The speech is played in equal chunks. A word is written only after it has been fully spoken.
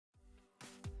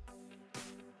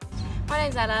My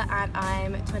name's Ella and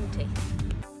I'm 20.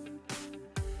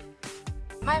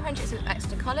 My apprenticeship is at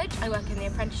Exeter College. I work in the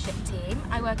apprenticeship team.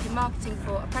 I work in marketing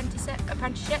for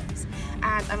apprenticeships,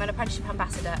 and I'm an apprenticeship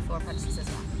ambassador for apprentices as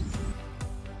well.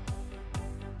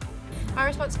 My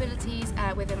responsibilities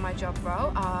within my job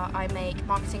role are I make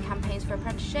marketing campaigns for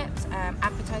apprenticeships,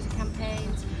 advertising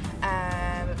campaigns,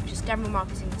 just general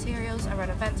marketing materials. I run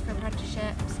events for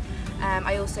apprenticeships.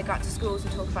 I also go out to schools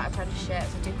and talk about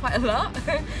apprenticeships. I do quite a lot.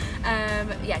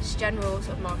 Yeah, just general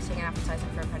sort of marketing and advertising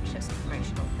for apprenticeships and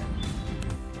promotional things.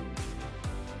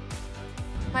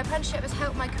 My apprenticeship has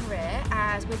helped my career,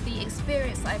 as with the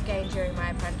experience that I've gained during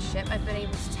my apprenticeship, I've been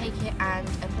able to take it and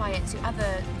apply it to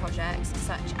other projects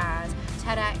such as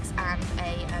TEDx and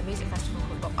a music festival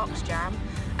called Oxjam.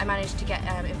 I managed to get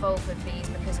involved with these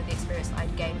because of the experience that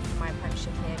I'd gained from my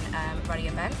apprenticeship in running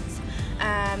events.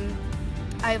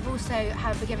 I've also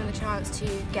been given the chance to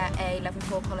get a level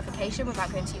 4 qualification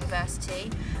without going to university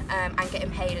and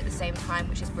getting paid at the same time,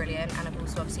 which is brilliant, and I've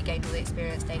also obviously gained all the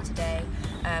experience day to day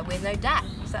with no debt,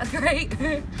 so that's great.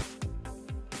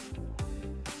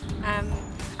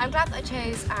 I'm glad that I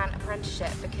chose an apprenticeship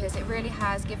because it really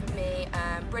has given me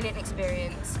brilliant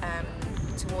experience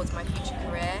towards my future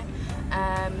career.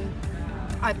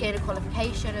 I've gained a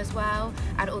qualification as well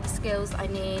and all the skills that I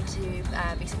need to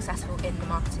be successful in the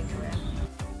marketing career.